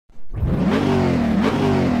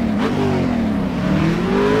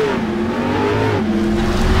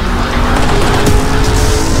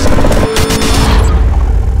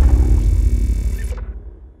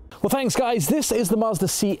Thanks guys, this is the Mazda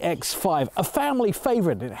CX5, a family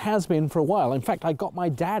favorite. It has been for a while. In fact, I got my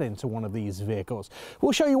dad into one of these vehicles.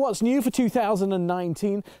 We'll show you what's new for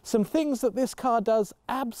 2019, some things that this car does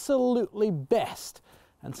absolutely best,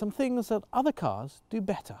 and some things that other cars do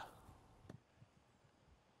better.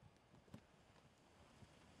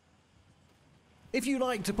 If you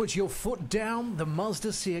like to put your foot down, the Mazda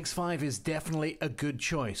CX5 is definitely a good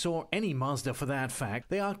choice, or any Mazda for that fact.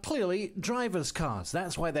 They are clearly driver's cars.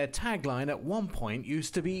 That's why their tagline at one point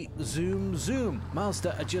used to be Zoom Zoom.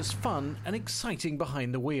 Mazda are just fun and exciting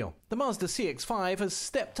behind the wheel. The Mazda CX5 has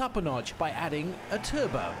stepped up a notch by adding a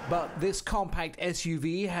turbo, but this compact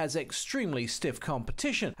SUV has extremely stiff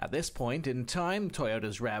competition. At this point in time,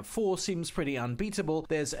 Toyota's RAV4 seems pretty unbeatable.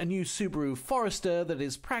 There's a new Subaru Forester that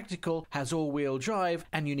is practical, has all-wheel drive,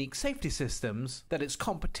 and unique safety systems that its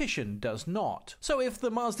competition does not. So if the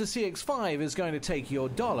Mazda CX5 is going to take your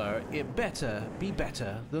dollar, it better be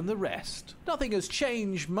better than the rest. Nothing has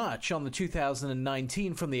changed much on the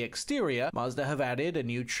 2019 from the exterior. Mazda have added a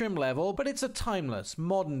new trim level, but it's a timeless,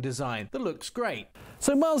 modern design that looks great.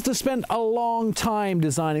 So Mazda spent a long time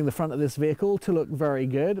designing the front of this vehicle to look very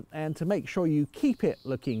good, and to make sure you keep it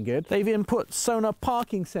looking good, they've input sonar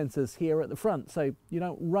parking sensors here at the front, so you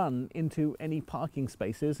don't run into any parking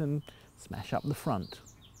spaces and smash up the front.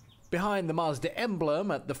 Behind the Mazda emblem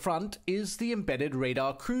at the front is the embedded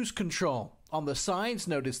radar cruise control. On the sides,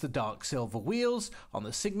 notice the dark silver wheels. On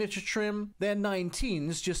the signature trim, they're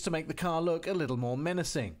 19s just to make the car look a little more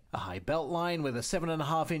menacing. A high belt line with a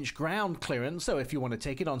 7.5-inch ground clearance, so if you want to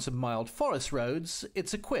take it on some mild forest roads,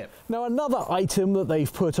 it's equipped. Now, another item that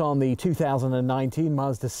they've put on the 2019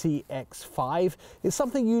 Mazda CX5 is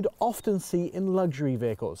something you'd often see in luxury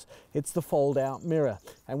vehicles. It's the fold-out mirror.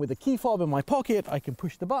 And with the key fob in my pocket, I can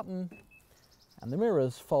push the button and the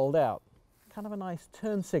mirrors fold out. Kind of a nice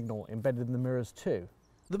turn signal embedded in the mirrors too.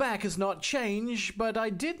 The back has not changed, but I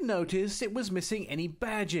did notice it was missing any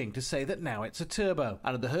badging to say that now it's a turbo.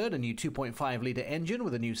 Under the hood, a new 2.5-litre engine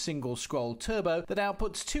with a new single-scroll turbo that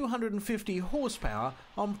outputs 250 horsepower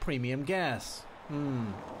on premium gas.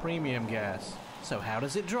 Premium gas. So how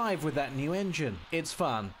does it drive with that new engine? It's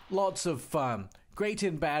fun. Lots of fun. Great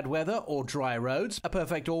in bad weather or dry roads, a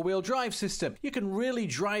perfect all-wheel drive system. You can really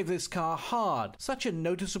drive this car hard. Such a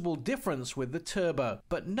noticeable difference with the turbo,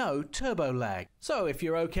 but no turbo lag. So if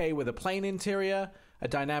you're okay with a plain interior, a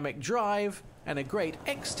dynamic drive, and a great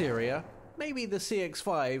exterior, maybe the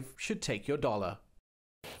CX5 should take your dollar.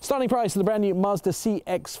 Starting price of the brand new Mazda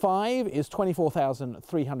CX5 is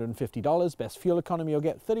 $24,350. Best fuel economy, you'll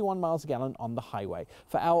get 31 miles a gallon on the highway.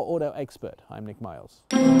 For our auto expert, I'm Nick Miles.